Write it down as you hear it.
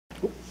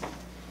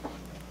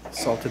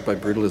assaulted by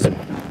brutalism.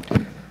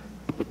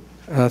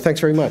 Thanks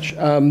very much.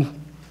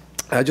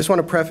 I just want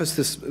to preface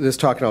this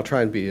talk, and I'll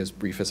try and be as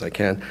brief as I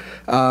can,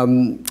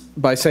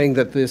 by saying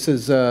that this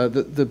is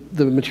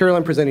the material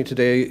I'm presenting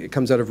today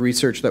comes out of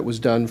research that was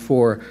done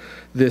for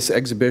this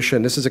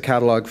exhibition. This is a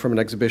catalog from an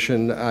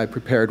exhibition I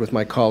prepared with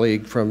my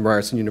colleague from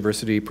Ryerson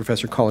University,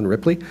 Professor Colin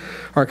Ripley,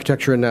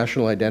 Architecture and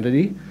National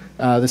Identity.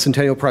 The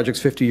Centennial Project's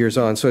 50 years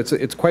on, so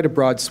it's quite a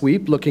broad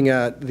sweep looking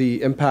at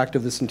the impact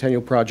of the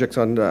Centennial projects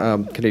on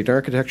Canadian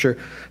architecture.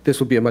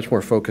 This will be a much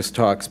more focused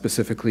talk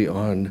specifically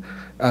on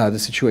the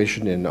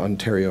situation in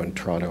Ontario and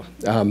Toronto,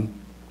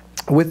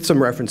 with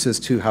some references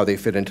to how they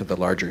fit into the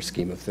larger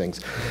scheme of things.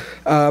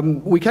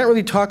 We can't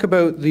really talk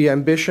about the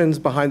ambitions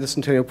behind the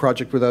Centennial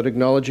Project without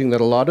acknowledging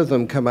that a lot of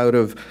them come out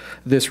of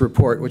this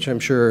report, which I'm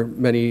sure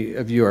many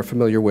of you are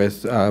familiar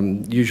with,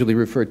 usually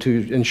referred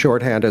to in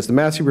shorthand as the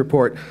Massey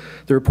Report,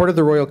 the report of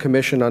the Royal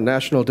Commission on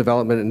National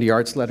Development in the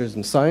Arts, Letters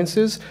and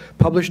Sciences,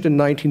 published in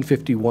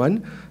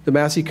 1951. The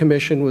Massey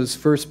Commission was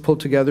first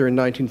pulled together in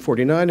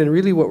 1949, and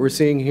really what we're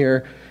seeing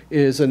here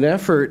is an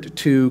effort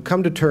to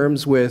come to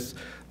terms with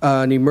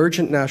an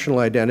emergent national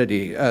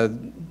identity.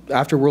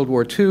 After World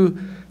War II,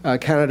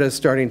 Canada is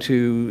starting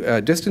to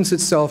distance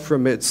itself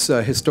from its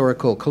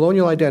historical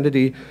colonial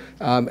identity,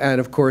 and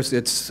of course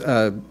it's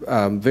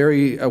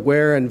very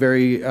aware and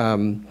very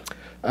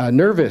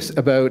nervous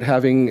about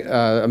having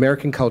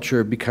American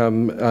culture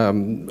become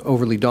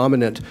overly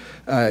dominant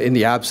in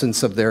the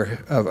absence of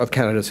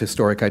Canada's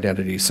historic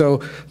identity.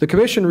 So the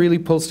Commission really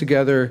pulls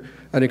together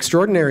an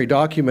extraordinary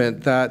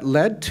document that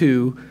led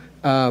to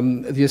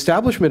the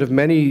establishment of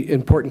many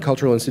important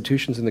cultural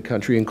institutions in the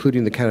country,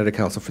 including the Canada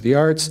Council for the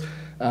Arts,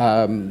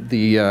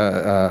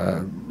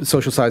 the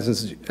Social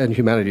Sciences and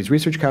Humanities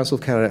Research Council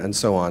of Canada, and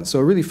so on. So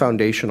a really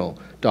foundational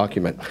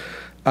document.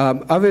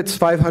 Of its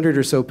 500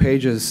 or so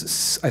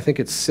pages, I think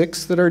it's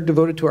 6 that are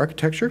devoted to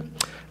architecture,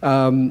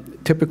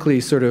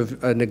 typically sort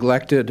of a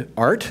neglected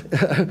art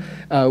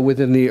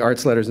within the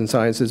arts, letters, and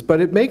sciences.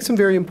 But it makes some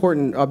very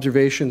important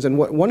observations, and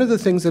one of the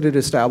things that it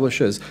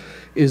establishes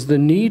is the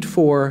need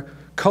for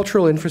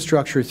cultural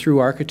infrastructure through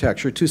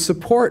architecture to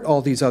support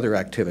all these other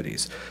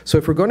activities. So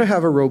if we're going to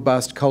have a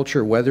robust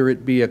culture, whether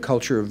it be a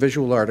culture of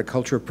visual art, a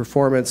culture of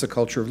performance, a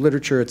culture of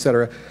literature, et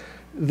cetera,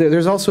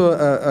 there's also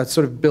a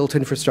sort of built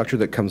infrastructure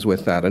that comes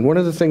with that. And one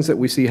of the things that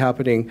we see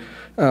happening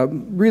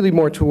really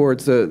more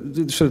towards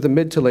sort of the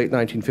mid to late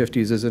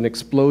 1950s is an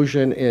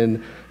explosion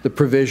in the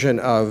provision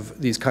of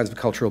these kinds of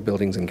cultural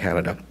buildings in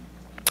Canada.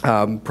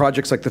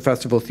 Projects like the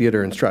Festival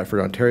Theatre in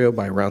Stratford, Ontario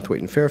by Rounthwaite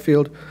and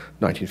Fairfield,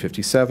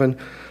 1957.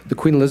 The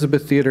Queen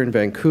Elizabeth Theatre in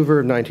Vancouver,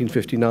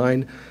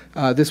 1959.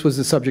 This was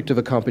the subject of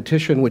a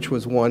competition which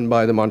was won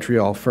by the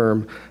Montreal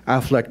firm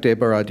Affleck,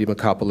 Desbarats,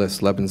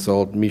 Dimakopoulos,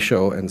 Lebensold,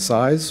 Michaud, and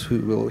Size,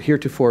 who will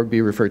heretofore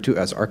be referred to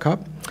as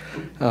ARCOP.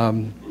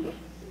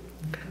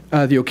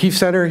 The O'Keeffe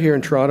Centre here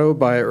in Toronto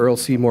by Earl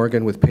C.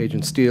 Morgan with Page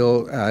and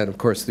Steele, and of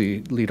course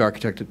the lead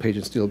architect at Page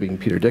and Steele being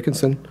Peter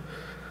Dickinson.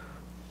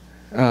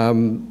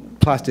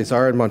 Place des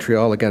Arts in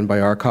Montreal, again by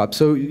ARCOP.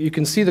 So you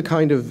can see the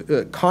kind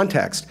of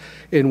context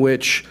in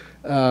which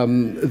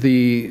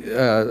the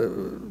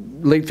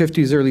late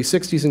 50s, early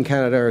 60s in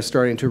Canada are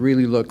starting to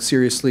really look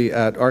seriously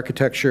at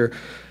architecture,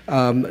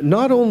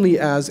 not only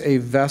as a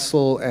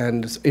vessel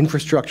and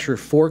infrastructure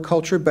for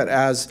culture, but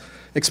as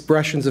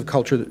expressions of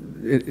culture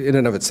in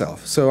and of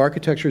itself. So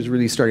architecture is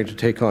really starting to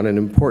take on an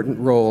important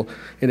role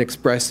in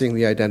expressing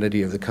the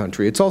identity of the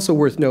country. It's also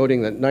worth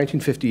noting that in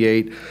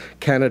 1958,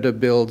 Canada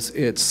builds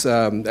its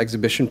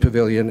exhibition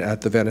pavilion at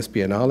the Venice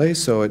Biennale,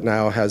 so it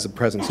now has a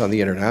presence on the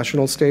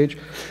international stage.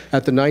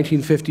 At the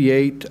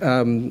 1958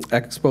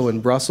 Expo in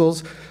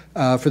Brussels,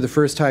 for the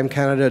first time,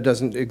 Canada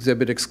doesn't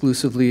exhibit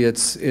exclusively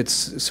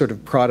its sort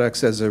of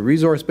products as a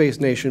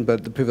resource-based nation,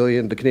 but the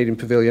pavilion, the Canadian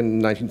Pavilion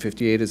in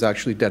 1958 is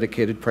actually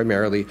dedicated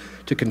primarily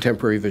to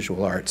contemporary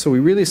visual art. So we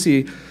really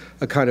see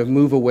a kind of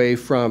move away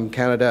from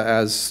Canada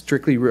as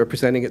strictly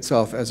representing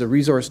itself as a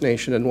resource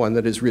nation and one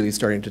that is really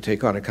starting to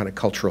take on a kind of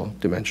cultural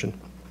dimension.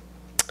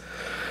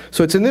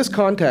 So it's in this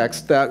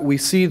context that we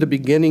see the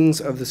beginnings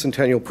of the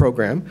Centennial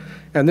Program,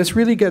 and this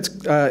really gets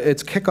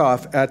its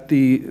kickoff at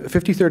the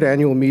 53rd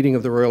annual meeting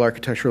of the Royal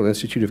Architectural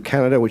Institute of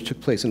Canada, which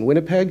took place in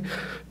Winnipeg,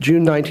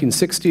 June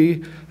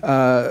 1960.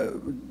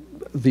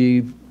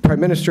 The Prime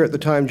Minister at the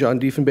time,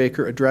 John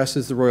Diefenbaker,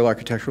 addresses the Royal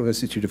Architectural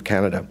Institute of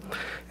Canada.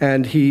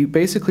 And he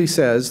basically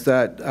says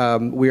that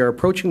we are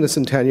approaching the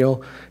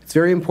centennial. It's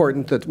very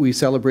important that we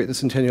celebrate the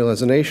centennial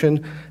as a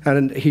nation.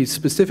 And he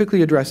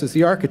specifically addresses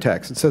the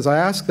architects and says, I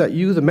ask that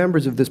you, the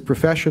members of this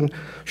profession,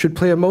 should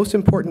play a most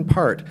important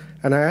part.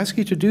 And I ask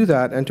you to do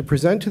that and to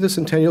present to the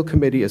Centennial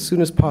Committee as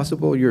soon as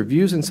possible your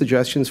views and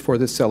suggestions for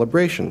this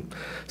celebration.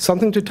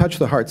 Something to touch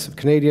the hearts of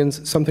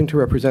Canadians, something to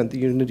represent the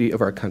unity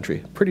of our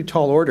country. Pretty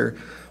tall order,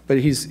 but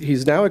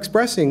he's now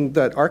expressing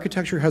that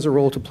architecture has a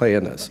role to play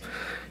in this.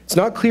 It's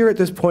not clear at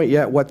this point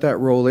yet what that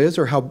role is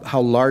or how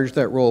large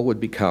that role would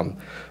become.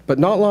 But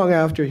not long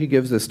after he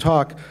gives this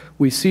talk,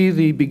 we see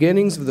the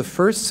beginnings of the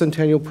first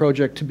Centennial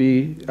project to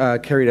be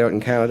carried out in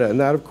Canada, and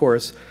that, of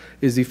course,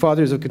 is the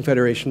Fathers of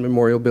Confederation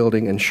Memorial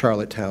Building in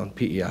Charlottetown,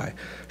 PEI.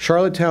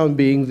 Charlottetown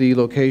being the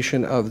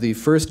location of the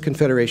first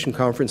Confederation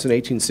Conference in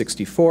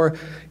 1864.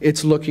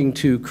 It's looking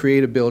to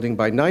create a building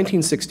by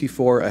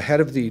 1964 ahead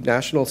of the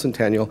National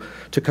Centennial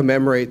to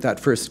commemorate that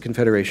first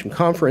Confederation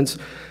Conference.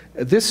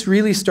 This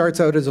really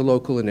starts out as a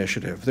local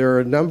initiative. There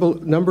are a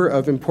number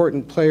of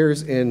important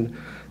players in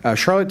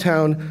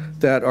Charlottetown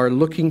that are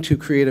looking to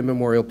create a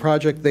memorial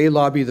project. They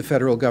lobby the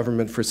federal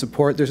government for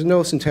support. There's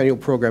no Centennial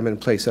program in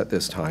place at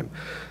this time.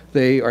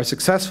 They are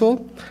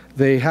successful.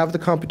 They have the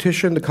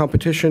competition. The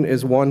competition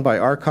is won by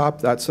ARCOP.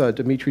 That's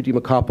Dimitri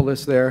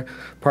Dimakopoulos there,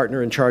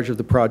 partner in charge of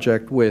the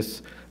project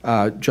with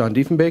John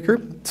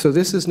Diefenbaker. So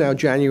this is now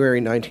January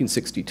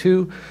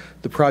 1962.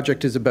 The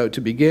project is about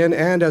to begin,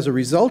 and as a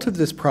result of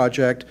this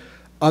project,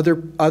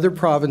 other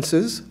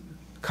provinces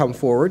come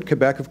forward.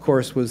 Quebec, of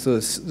course, was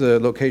the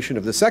location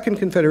of the Second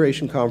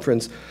Confederation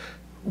Conference.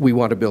 We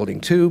want a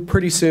building too.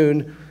 Pretty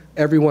soon,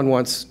 everyone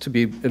wants to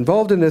be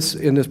involved in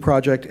this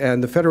project,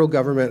 and the federal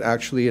government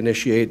actually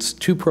initiates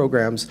two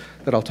programs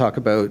that I'll talk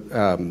about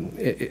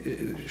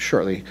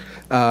shortly.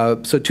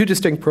 So two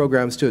distinct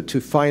programs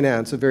to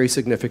finance a very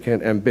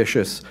significant,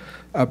 ambitious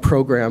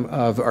program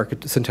of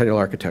Centennial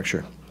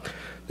architecture.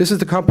 This is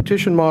the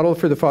competition model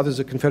for the Fathers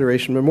of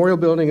Confederation Memorial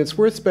Building. It's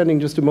worth spending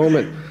just a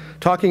moment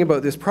talking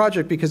about this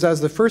project because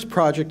as the first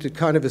project, it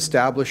kind of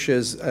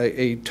establishes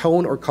a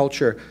tone or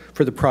culture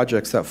for the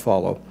projects that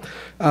follow.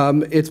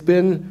 It's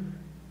been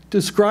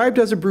described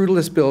as a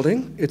brutalist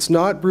building. It's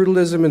not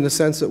brutalism in the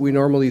sense that we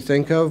normally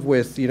think of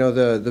with, you know,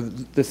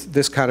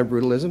 this kind of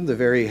brutalism, the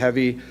very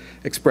heavy,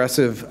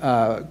 expressive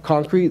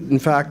concrete. In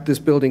fact, this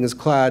building is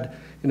clad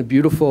in a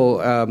beautiful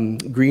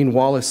green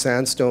Wallace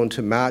sandstone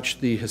to match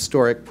the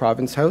historic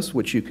Province House,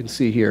 which you can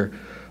see here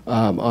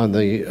on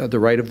the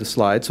right of the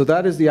slide. So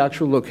that is the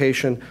actual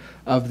location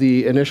of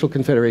the initial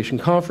Confederation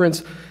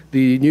Conference.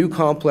 The new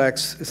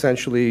complex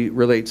essentially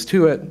relates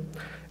to it.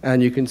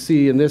 And you can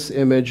see in this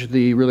image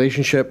the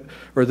relationship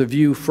or the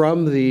view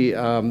from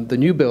the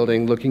new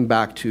building looking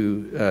back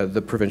to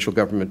the provincial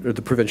government or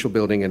the provincial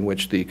building in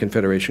which the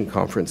Confederation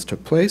Conference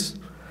took place.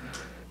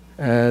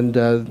 And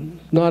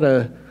not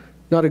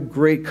a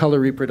great color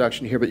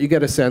reproduction here, but you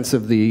get a sense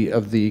of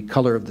the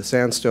color of the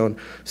sandstone.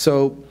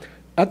 So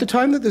at the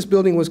time that this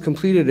building was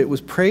completed, it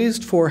was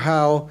praised for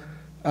how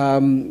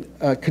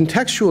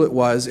contextual it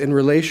was in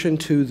relation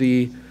to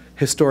the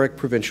historic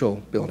provincial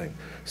building.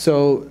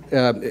 So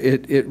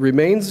it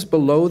remains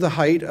below the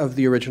height of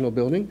the original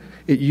building.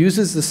 It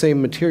uses the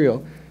same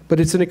material, but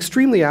it's an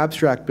extremely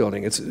abstract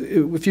building.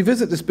 If you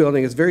visit this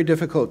building, it's very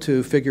difficult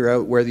to figure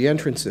out where the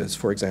entrance is,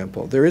 for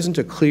example. There isn't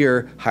a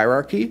clear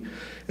hierarchy.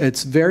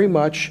 It's very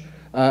much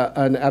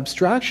an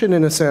abstraction,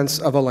 in a sense,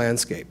 of a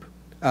landscape.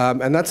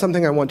 And that's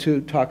something I want to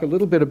talk a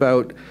little bit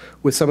about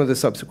with some of the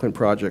subsequent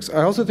projects.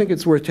 I also think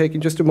it's worth taking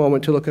just a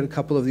moment to look at a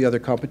couple of the other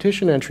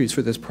competition entries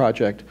for this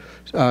project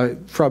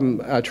from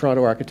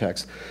Toronto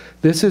architects.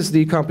 This is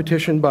the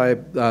competition by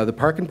the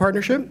Parkin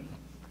Partnership,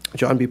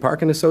 John B.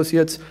 Parkin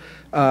Associates.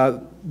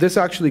 This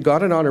actually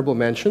got an honorable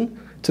mention.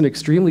 It's an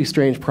extremely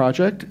strange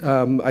project.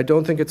 I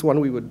don't think it's one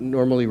we would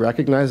normally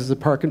recognize as a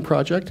Parkin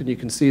project, and you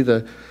can see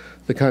the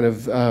kind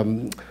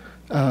of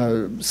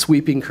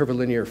sweeping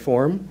curvilinear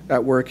form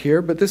at work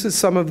here, but this is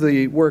some of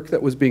the work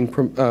that was being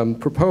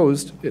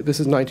proposed.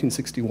 This is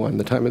 1961,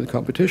 the time of the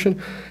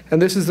competition,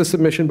 and this is the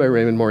submission by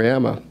Raymond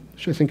Moriyama,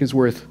 which I think is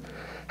worth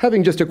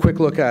having just a quick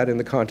look at in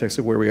the context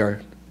of where we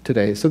are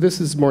today. So this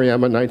is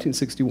Moriyama,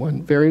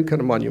 1961, very kind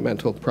of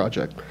monumental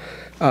project.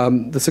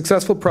 The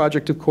successful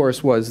project, of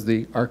course, was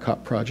the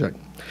ARCOP project.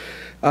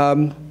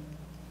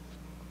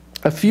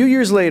 A few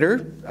years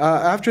later,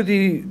 after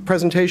the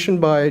presentation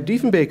by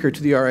Diefenbaker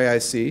to the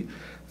RAIC,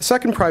 the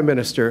second Prime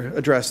Minister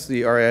addressed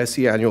the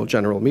RAIC annual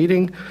general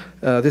meeting,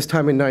 this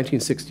time in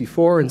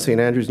 1964 in St.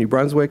 Andrews, New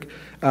Brunswick.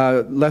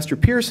 Lester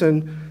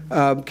Pearson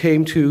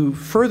came to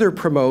further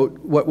promote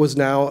what was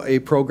now a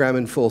program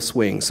in full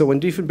swing. So when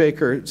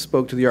Diefenbaker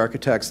spoke to the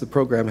architects, the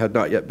program had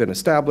not yet been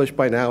established.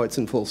 By now it's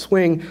in full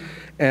swing,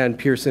 and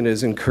Pearson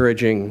is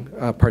encouraging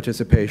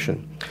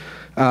participation.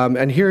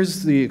 And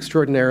here's the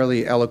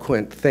extraordinarily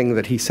eloquent thing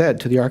that he said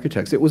to the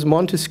architects. It was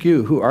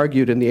Montesquieu who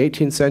argued in the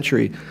 18th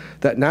century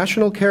that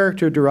national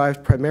character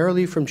derived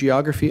primarily from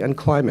geography and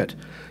climate.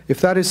 If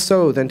that is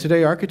so, then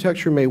today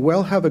architecture may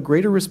well have a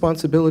greater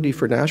responsibility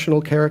for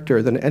national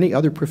character than any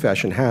other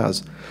profession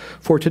has.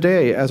 For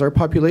today, as our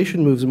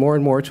population moves more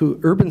and more to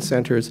urban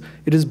centers,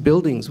 it is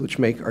buildings which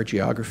make our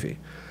geography.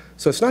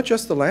 So it's not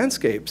just the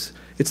landscapes,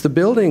 it's the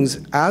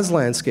buildings as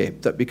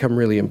landscape that become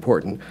really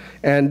important.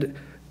 And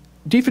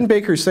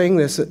Diefenbaker is saying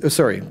this,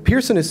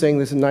 Pearson is saying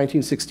this in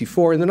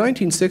 1964. In the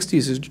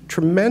 1960s, there's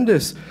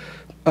tremendous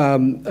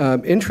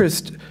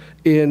interest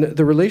in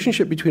the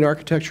relationship between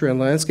architecture and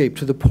landscape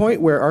to the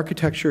point where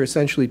architecture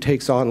essentially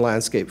takes on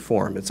landscape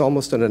form. It's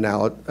almost an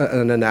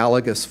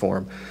analogous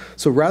form.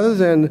 So rather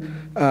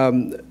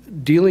than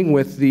dealing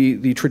with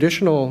the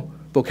traditional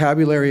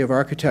vocabulary of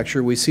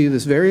architecture, we see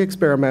this very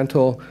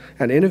experimental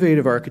and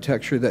innovative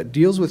architecture that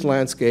deals with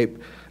landscape,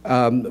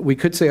 we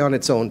could say on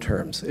its own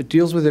terms. It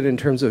deals with it in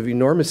terms of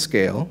enormous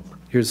scale.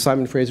 Here's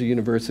Simon Fraser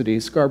University,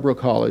 Scarborough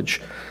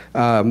College,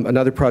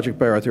 another project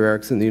by Arthur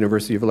Erickson, the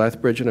University of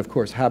Lethbridge, and of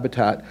course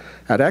Habitat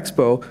at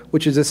Expo,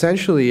 which is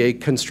essentially a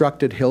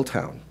constructed hill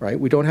town, right?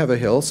 We don't have a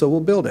hill, so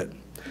we'll build it.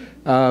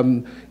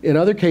 In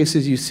other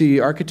cases, you see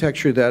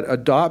architecture that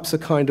adopts a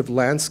kind of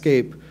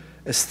landscape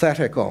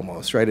aesthetic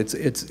almost, right?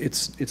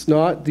 It's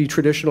not the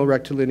traditional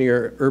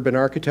rectilinear urban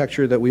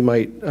architecture that we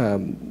might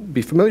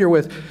be familiar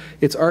with.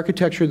 It's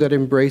architecture that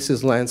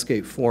embraces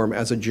landscape form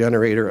as a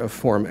generator of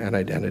form and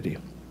identity.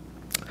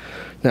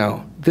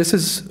 Now, this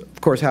is, of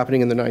course,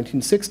 happening in the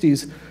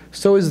 1960s.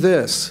 So is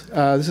this.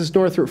 This is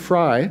Northrop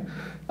Frye.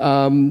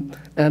 And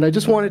I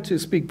just wanted to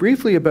speak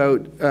briefly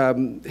about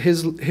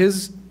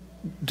his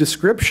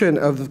description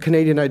of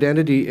Canadian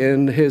identity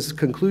in his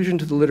conclusion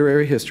to the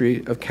literary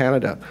history of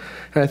Canada.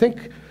 And I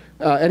think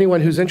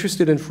anyone who's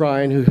interested in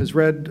Frye and who has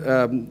read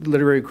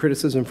literary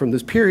criticism from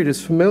this period is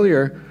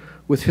familiar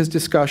with his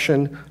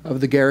discussion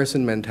of the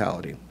garrison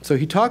mentality. So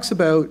he talks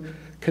about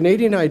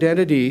Canadian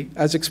identity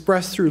as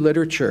expressed through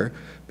literature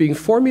being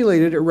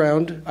formulated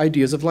around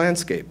ideas of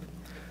landscape.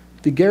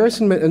 The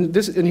garrison, and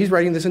he's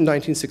writing this in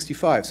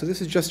 1965, so this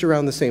is just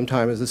around the same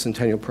time as the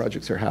Centennial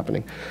projects are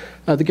happening.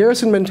 The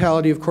garrison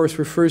mentality, of course,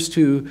 refers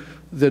to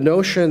the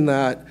notion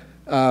that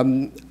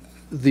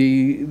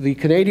the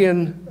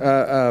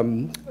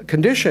Canadian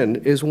condition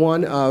is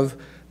one of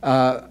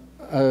a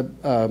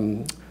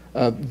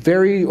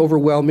very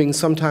overwhelming,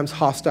 sometimes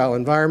hostile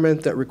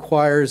environment that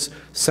requires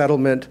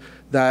settlement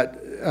that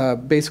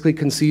basically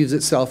conceives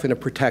itself in a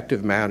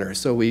protective manner.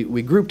 So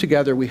we group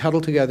together, we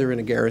huddle together in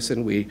a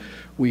garrison, we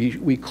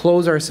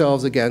close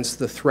ourselves against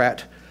the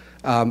threat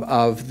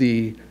of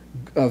the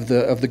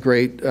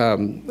great,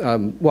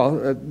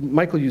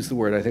 Michael used the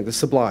word, I think, the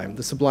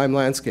sublime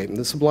landscape. And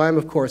the sublime,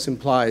 of course,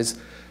 implies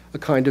a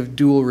kind of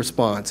dual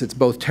response. It's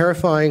both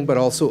terrifying but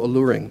also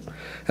alluring.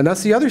 And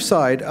that's the other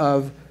side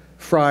of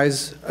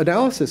Frye's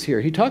analysis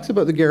here. He talks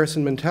about the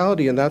garrison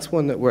mentality, and that's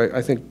one that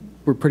I think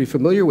we're pretty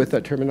familiar with,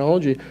 that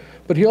terminology.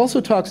 But he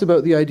also talks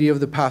about the idea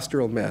of the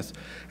pastoral myth,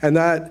 and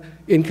that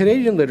in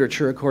Canadian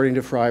literature, according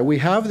to Frye, we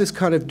have this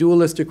kind of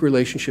dualistic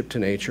relationship to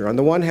nature. On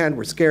the one hand,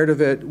 we're scared of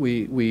it,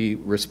 we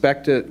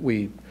respect it,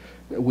 we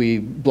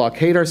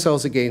blockade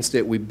ourselves against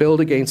it, we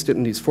build against it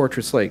in these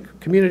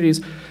fortress-like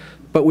communities,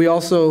 but we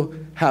also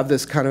have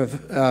this kind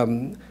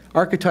of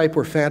archetype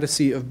or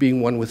fantasy of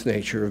being one with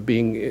nature, of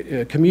being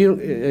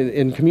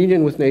in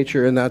communion with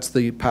nature, and that's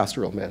the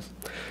pastoral myth.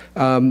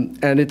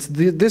 And it's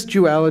this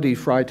duality,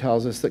 Frye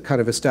tells us, that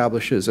kind of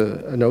establishes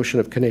a notion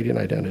of Canadian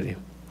identity.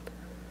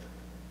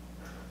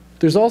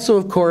 There's also,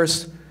 of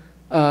course,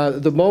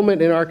 the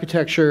moment in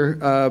architecture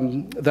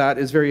that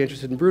is very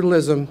interested in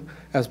brutalism,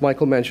 as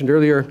Michael mentioned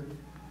earlier.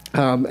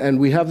 And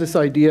we have this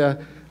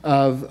idea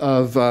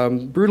of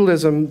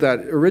brutalism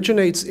that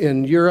originates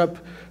in Europe,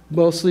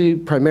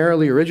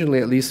 primarily, originally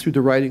at least, through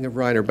the writing of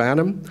Reiner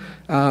Banham.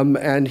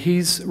 And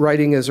he's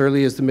writing as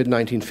early as the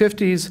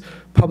mid-1950s,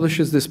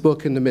 publishes this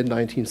book in the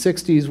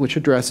mid-1960s, which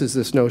addresses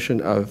this notion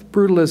of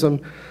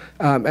brutalism.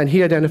 And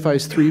he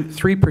identifies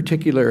three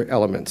particular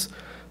elements: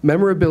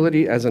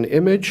 memorability as an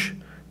image,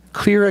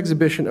 clear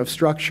exhibition of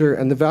structure,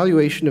 and the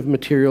valuation of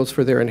materials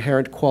for their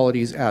inherent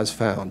qualities as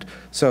found.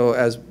 So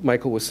as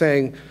Michael was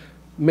saying,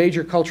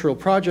 major cultural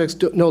projects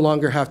no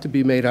longer have to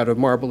be made out of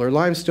marble or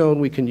limestone.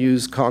 We can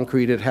use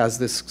concrete. It has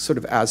this sort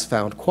of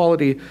as-found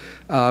quality.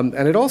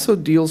 And it also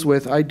deals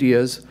with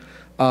ideas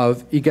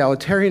of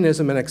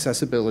egalitarianism and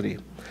accessibility.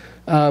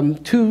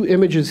 Two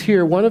images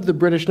here, one of the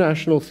British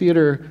National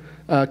Theatre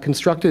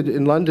constructed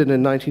in London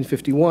in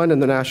 1951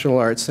 and the National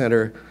Arts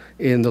Centre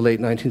in the late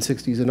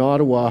 1960s in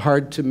Ottawa.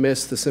 Hard to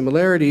miss the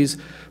similarities,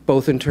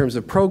 both in terms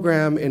of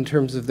program, in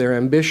terms of their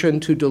ambition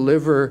to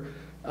deliver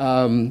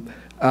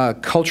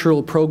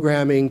cultural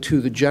programming to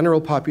the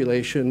general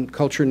population,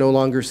 culture no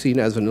longer seen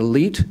as an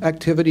elite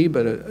activity,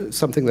 but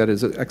something that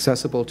is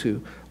accessible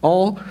to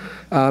all,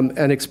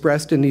 and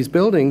expressed in these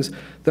buildings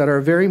that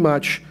are very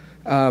much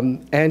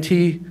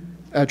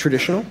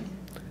anti-traditional,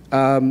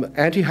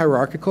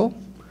 anti-hierarchical,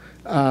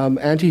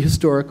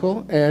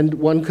 anti-historical, and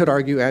one could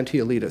argue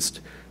anti-elitist.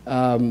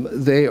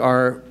 They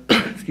are,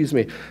 excuse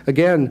me,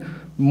 again,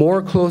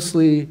 more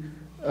closely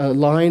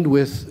aligned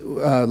with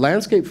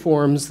landscape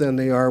forms than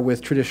they are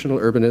with traditional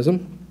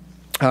urbanism.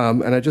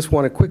 And I just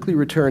want to quickly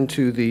return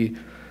to the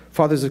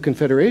Fathers of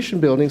Confederation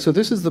building. So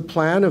this is the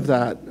plan of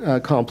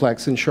that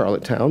complex in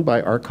Charlottetown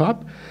by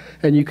ARCOP.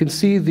 And you can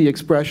see the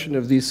expression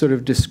of these sort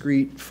of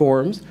discrete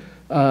forms.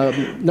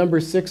 Number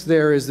 6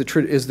 there is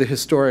the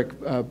historic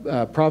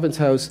Province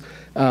House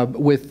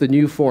with the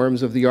new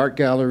forms of the art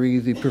gallery,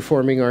 the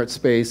performing arts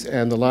space,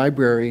 and the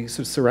library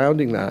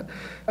surrounding that.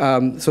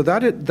 So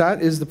that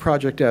is the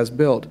project as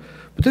built.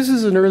 But this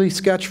is an early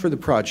sketch for the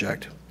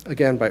project,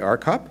 again by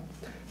ARCOP.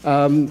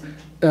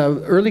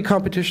 Early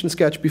competition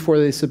sketch before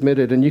they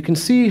submitted, and you can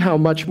see how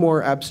much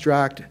more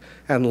abstract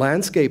and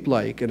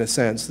landscape-like, in a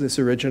sense, this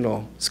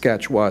original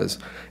sketch was.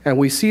 And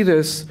we see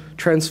this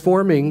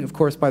transforming, of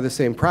course, by the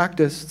same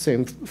practice,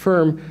 same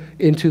firm,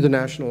 into the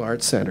National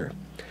Arts Centre,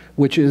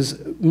 which is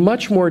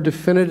much more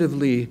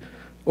definitively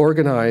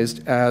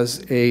organized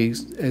as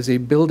a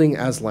building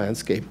as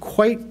landscape,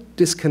 quite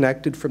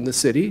disconnected from the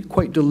city,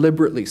 quite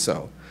deliberately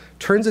so.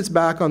 Turns its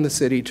back on the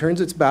city,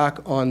 turns its back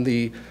on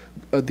the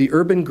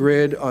urban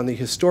grid, on the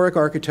historic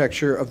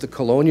architecture of the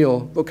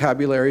colonial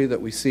vocabulary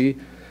that we see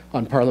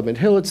on Parliament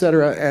Hill, et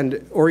cetera,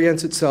 and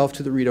orients itself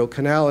to the Rideau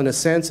Canal. In a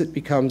sense, it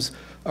becomes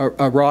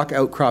a rock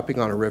outcropping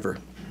on a river.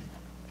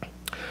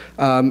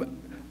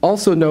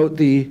 Also note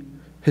the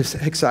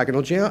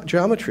hexagonal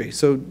geometry,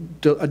 so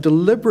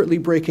deliberately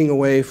breaking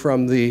away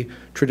from the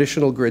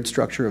traditional grid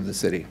structure of the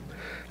city.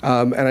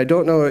 And I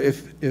don't know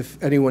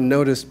if anyone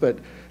noticed, but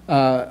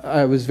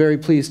I was very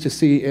pleased to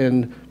see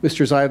in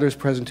Mr. Zeidler's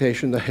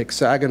presentation the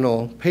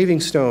hexagonal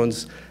paving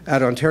stones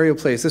at Ontario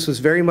Place. This was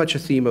very much a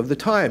theme of the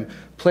time,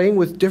 playing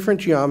with different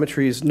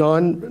geometries,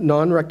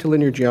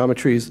 non-rectilinear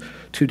geometries,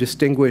 to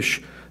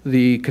distinguish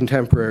the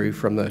contemporary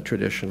from the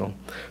traditional.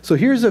 So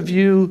here's a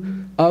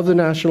view of the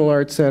National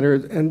Arts Centre,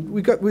 and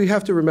we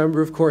have to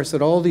remember, of course,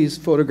 that all these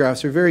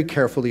photographs are very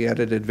carefully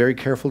edited, very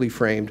carefully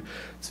framed.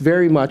 It's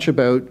very much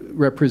about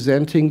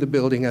representing the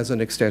building as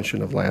an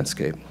extension of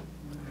landscape.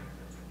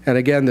 And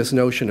again, this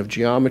notion of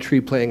geometry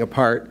playing a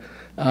part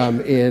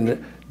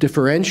in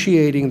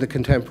differentiating the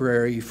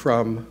contemporary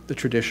from the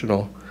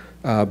traditional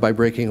by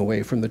breaking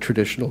away from the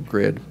traditional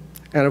grid.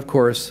 And of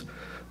course,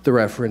 the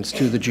reference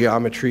to the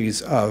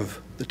geometries of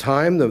the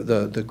time,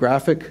 the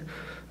graphic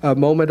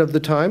moment of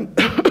the time,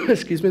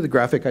 excuse me, the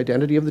graphic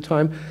identity of the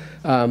time.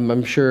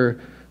 I'm sure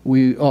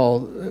we've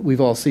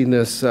all seen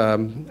this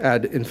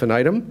ad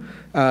infinitum.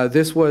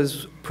 This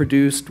was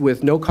produced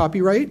with no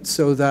copyright,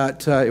 so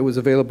that it was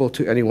available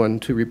to anyone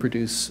to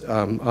reproduce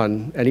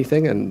on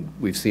anything, and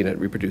we've seen it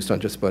reproduced on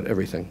just about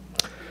everything.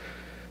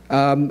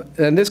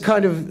 And this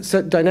kind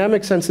of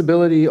dynamic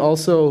sensibility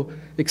also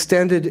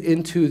extended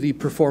into the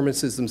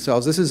performances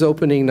themselves. This is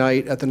opening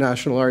night at the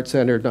National Arts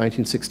Centre,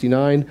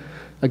 1969.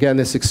 Again,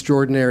 this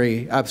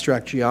extraordinary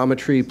abstract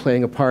geometry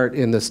playing a part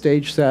in the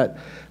stage set.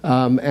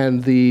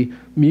 And the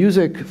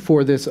music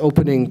for this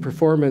opening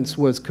performance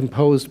was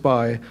composed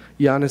by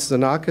Yanis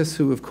Xenakis,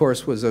 who of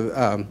course was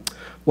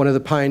one of the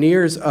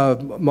pioneers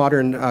of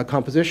modern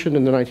composition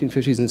in the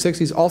 1950s and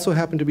 60s, also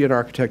happened to be an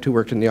architect who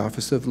worked in the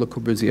office of Le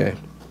Corbusier.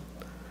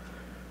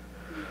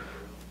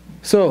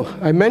 So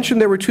I mentioned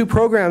there were 2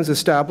 programs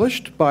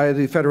established by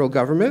the federal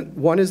government.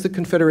 One is the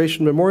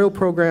Confederation Memorial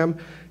Program,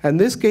 and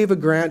this gave a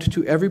grant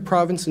to every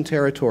province and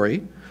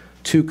territory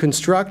to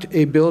construct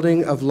a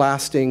building of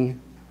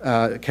lasting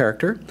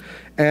character.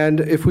 And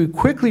if we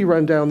quickly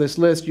run down this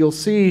list, you'll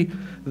see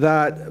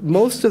that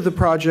most of the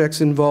projects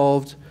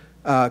involved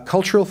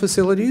cultural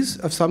facilities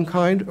of some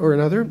kind or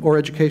another, or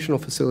educational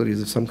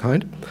facilities of some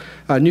kind.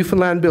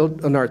 Newfoundland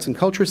built an arts and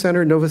culture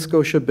center. Nova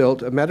Scotia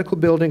built a medical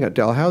building at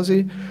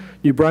Dalhousie.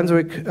 New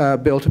Brunswick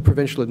built a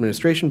provincial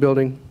administration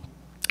building,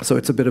 so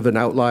it's a bit of an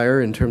outlier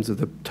in terms of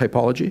the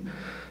typology.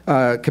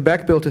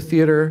 Quebec built a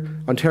theater.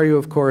 Ontario,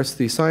 of course,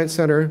 the Science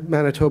Centre.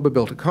 Manitoba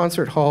built a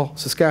concert hall.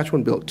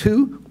 Saskatchewan built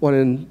 2, one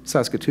in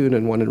Saskatoon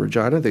and one in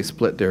Regina. They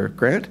split their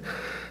grant.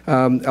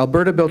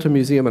 Alberta built a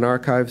museum and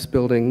archives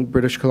building.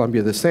 British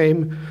Columbia the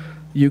same.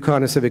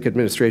 Yukon a civic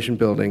administration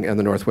building, and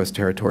the Northwest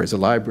Territories a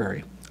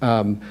library.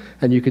 And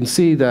you can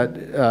see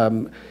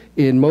that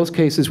in most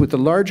cases with the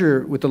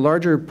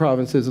larger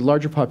provinces, the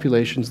larger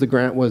populations, the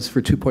grant was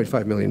for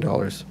 $2.5 million,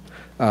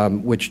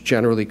 which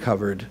generally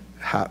covered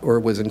or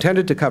was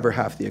intended to cover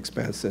half the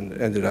expense and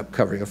ended up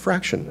covering a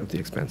fraction of the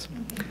expense.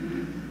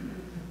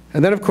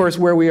 And then, of course,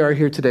 where we are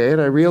here today,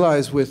 and I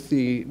realize with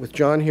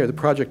John here, the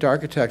project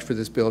architect for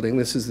this building,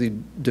 this is the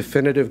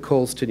definitive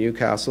Coles to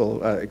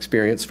Newcastle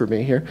experience for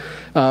me here.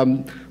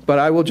 But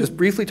I will just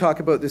briefly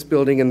talk about this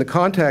building in the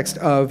context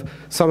of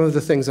some of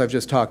the things I've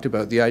just talked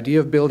about. The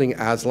idea of building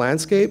as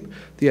landscape,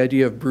 the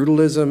idea of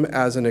brutalism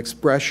as an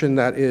expression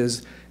that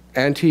is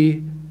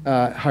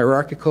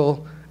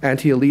anti-hierarchical,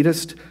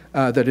 anti-elitist,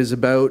 that is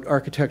about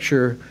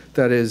architecture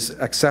that is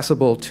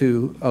accessible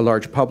to a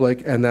large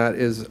public, and that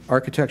is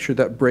architecture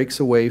that breaks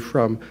away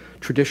from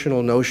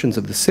traditional notions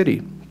of the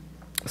city.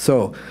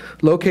 So,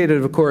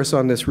 located, of course,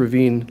 on this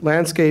ravine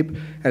landscape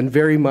and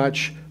very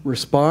much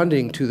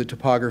responding to the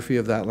topography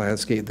of that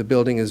landscape. The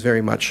building is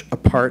very much a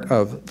part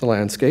of the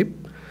landscape.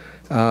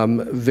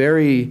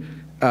 Very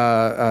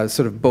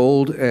sort of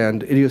bold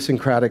and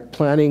idiosyncratic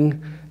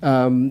planning.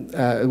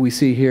 We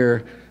see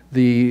here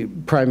the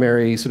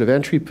primary sort of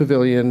entry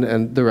pavilion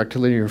and the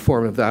rectilinear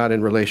form of that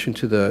in relation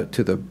to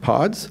the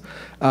pods.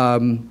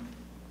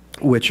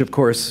 which of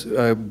course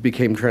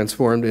became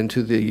transformed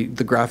into the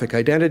graphic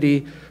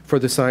identity for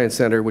the Science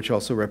Centre, which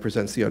also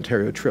represents the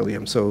Ontario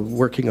Trillium. So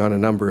working on a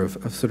number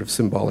of sort of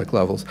symbolic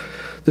levels.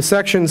 The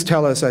sections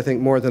tell us, I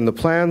think, more than the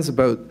plans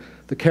about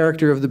the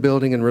character of the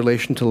building in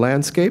relation to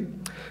landscape.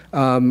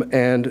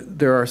 And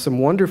there are some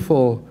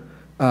wonderful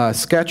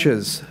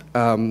sketches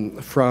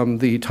from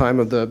the time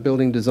of the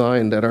building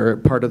design that are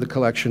part of the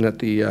collection at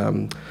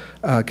the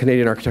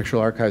Canadian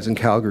Architectural Archives in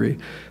Calgary.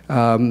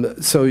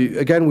 So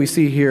again, we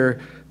see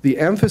here the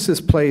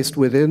emphasis placed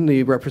within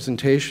the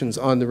representations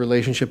on the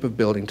relationship of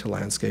building to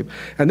landscape.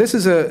 And this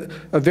is a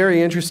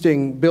very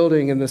interesting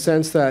building in the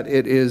sense that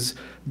it is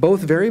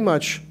both very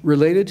much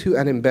related to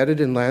and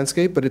embedded in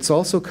landscape, but it's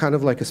also kind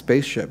of like a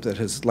spaceship that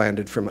has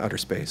landed from outer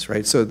space,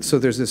 right? So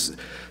there's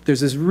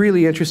this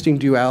really interesting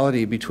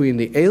duality between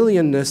the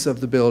alienness of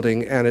the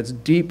building and its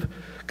deep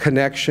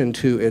connection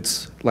to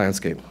its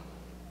landscape.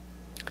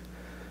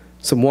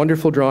 Some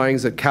wonderful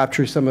drawings that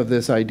capture some of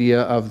this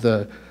idea of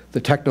the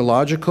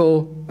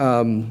technological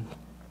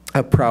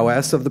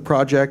prowess of the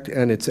project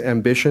and its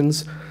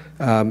ambitions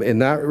in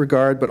that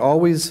regard, but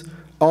always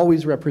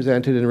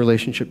represented in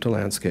relationship to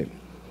landscape.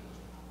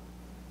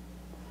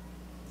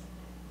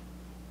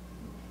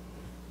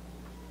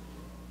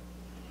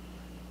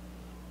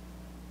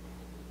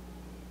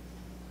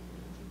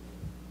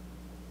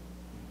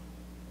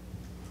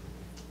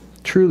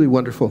 Truly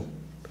wonderful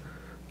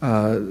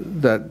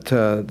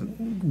that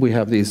we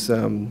have these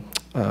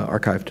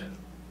archived.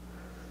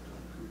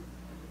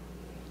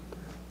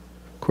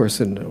 Of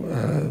course,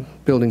 in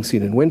building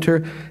scene in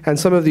winter, and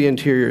some of the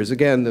interiors,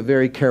 again, the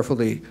very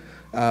carefully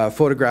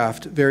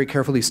photographed, very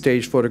carefully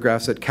staged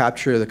photographs that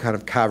capture the kind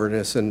of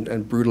cavernous and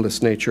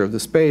brutalist nature of the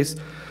space,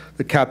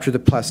 that capture the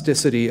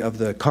plasticity of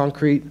the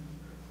concrete.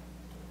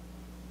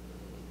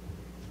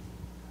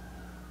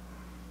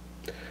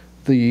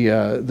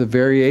 The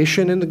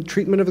variation in the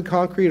treatment of the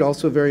concrete,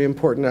 also a very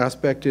important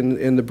aspect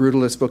in the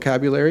brutalist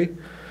vocabulary.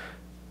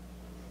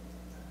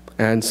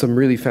 And some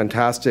really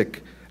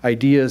fantastic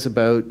ideas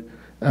about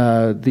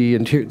the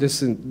interior.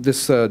 This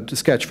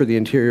sketch for the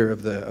interior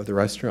of the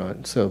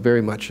restaurant. So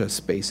very much a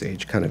space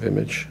age kind of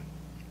image.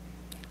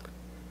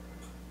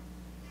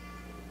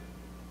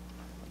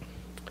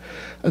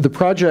 The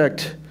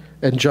project,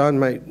 and John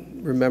might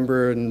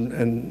remember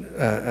and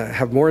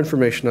have more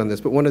information on this,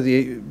 but one of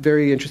the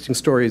very interesting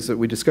stories that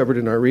we discovered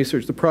in our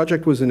research, the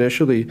project was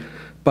initially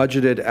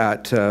budgeted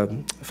at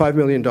 $5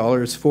 million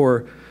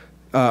for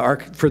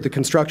the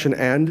construction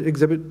and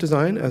exhibit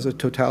design as a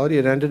totality.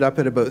 It ended up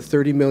at about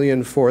 $30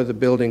 million for the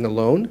building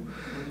alone.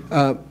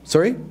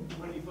 Sorry?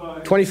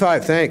 25.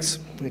 25, thanks.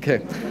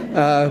 Okay.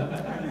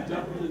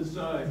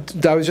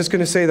 I was just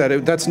going to say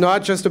that. That's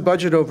not just a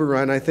budget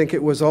overrun. I think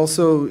it was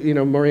also, you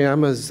know,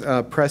 Moriyama's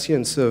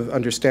prescience of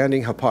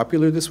understanding how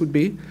popular this would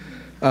be.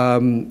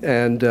 Some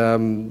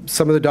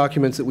of the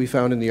documents that we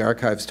found in the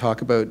archives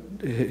talk about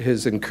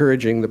his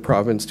encouraging the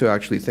province to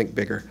actually think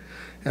bigger.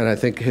 And I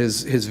think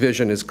his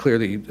vision is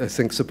clearly, I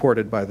think,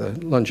 supported by the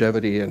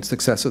longevity and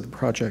success of the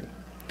project.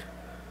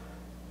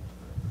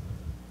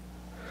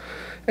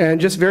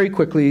 And just very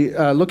quickly,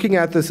 looking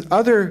at this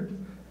other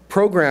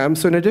program,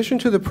 so in addition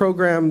to the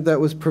program that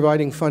was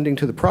providing funding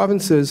to the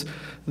provinces,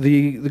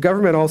 the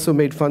government also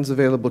made funds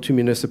available to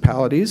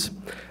municipalities.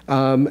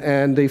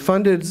 And they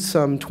funded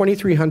some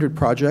 2,300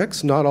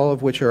 projects, not all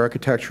of which are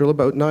architectural.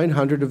 About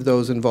 900 of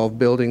those involve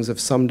buildings of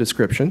some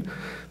description.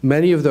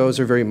 Many of those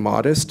are very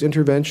modest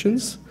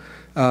interventions,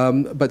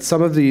 but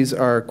some of these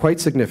are quite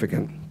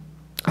significant.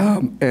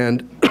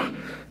 There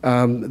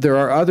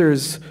are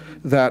others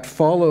that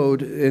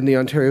followed in the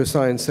Ontario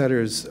Science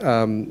Centre's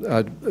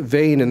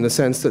vein, in the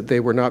sense that they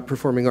were not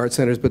performing arts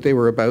centres, but they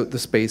were about the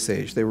space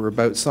age. They were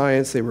about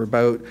science. They were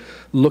about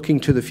looking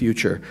to the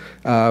future.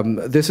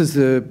 This is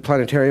the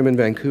planetarium in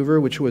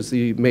Vancouver, which was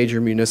the major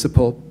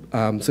municipal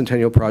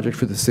Centennial project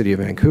for the city of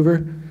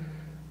Vancouver.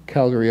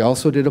 Calgary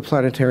also did a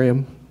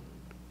planetarium.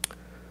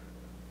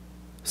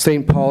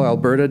 St. Paul,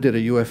 Alberta did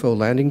a UFO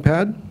landing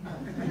pad.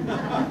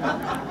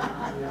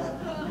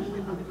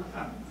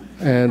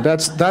 And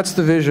that's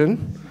the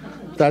vision,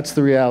 that's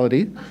the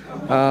reality.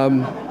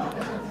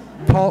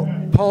 Paul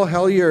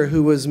Hellyer,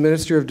 who was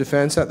Minister of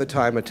Defense at the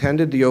time,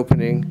 attended the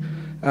opening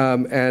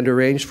and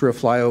arranged for a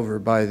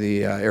flyover by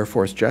the Air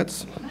Force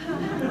jets.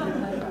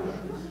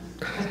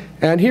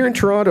 And here in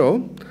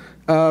Toronto,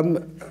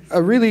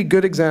 a really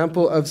good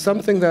example of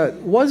something that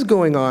was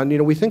going on. You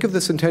know, we think of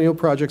the Centennial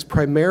projects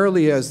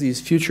primarily as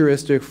these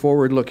futuristic,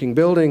 forward-looking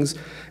buildings,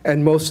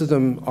 and most of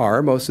them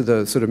are, most of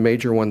the sort of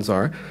major ones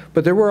are.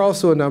 But there were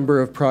also a number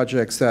of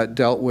projects that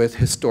dealt with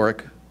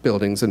historic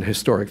buildings and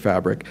historic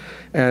fabric.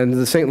 And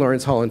the St.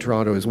 Lawrence Hall in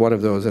Toronto is one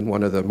of those, and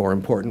one of the more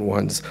important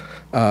ones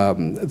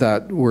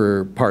that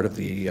were part of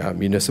the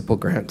municipal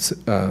grants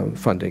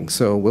funding.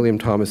 So William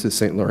Thomas's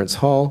St. Lawrence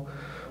Hall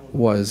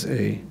was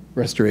a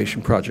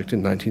restoration project in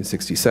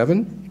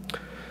 1967.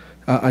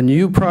 A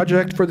new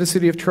project for the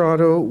City of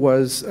Toronto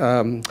was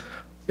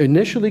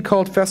initially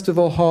called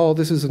Festival Hall.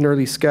 This is an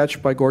early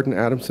sketch by Gordon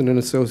Adamson and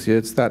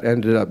Associates that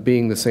ended up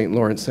being the St.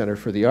 Lawrence Centre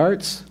for the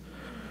Arts.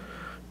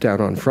 down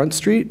on Front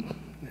Street.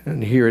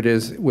 And here it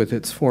is with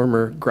its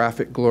former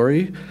graphic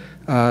glory,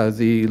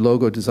 the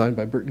logo designed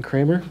by Burton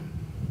Kramer.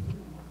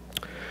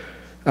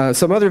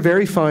 Some other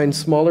very fine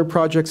smaller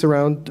projects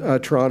around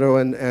Toronto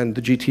and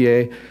the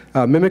GTA.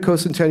 Mimico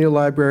Centennial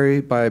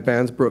Library by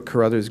Bansbrook,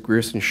 Carruthers,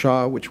 Grierson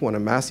Shaw, which won a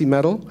Massey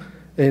Medal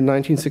in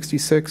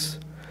 1966.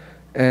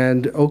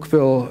 And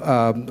Oakville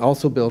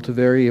also built a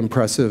very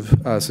impressive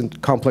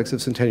complex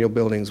of Centennial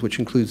buildings, which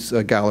includes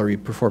a gallery,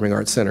 performing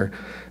arts center,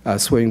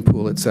 swimming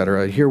pool, et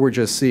cetera. Here we're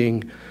just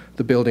seeing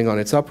the building on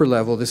its upper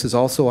level. This is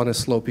also on a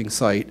sloping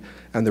site,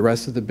 and the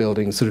rest of the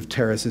building sort of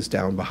terraces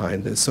down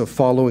behind this. So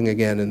following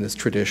again in this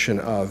tradition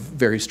of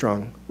very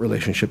strong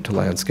relationship to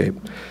landscape.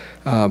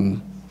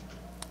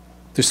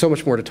 There's so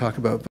much more to talk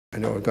about, but I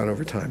know I've gone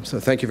over time, so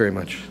thank you very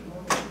much.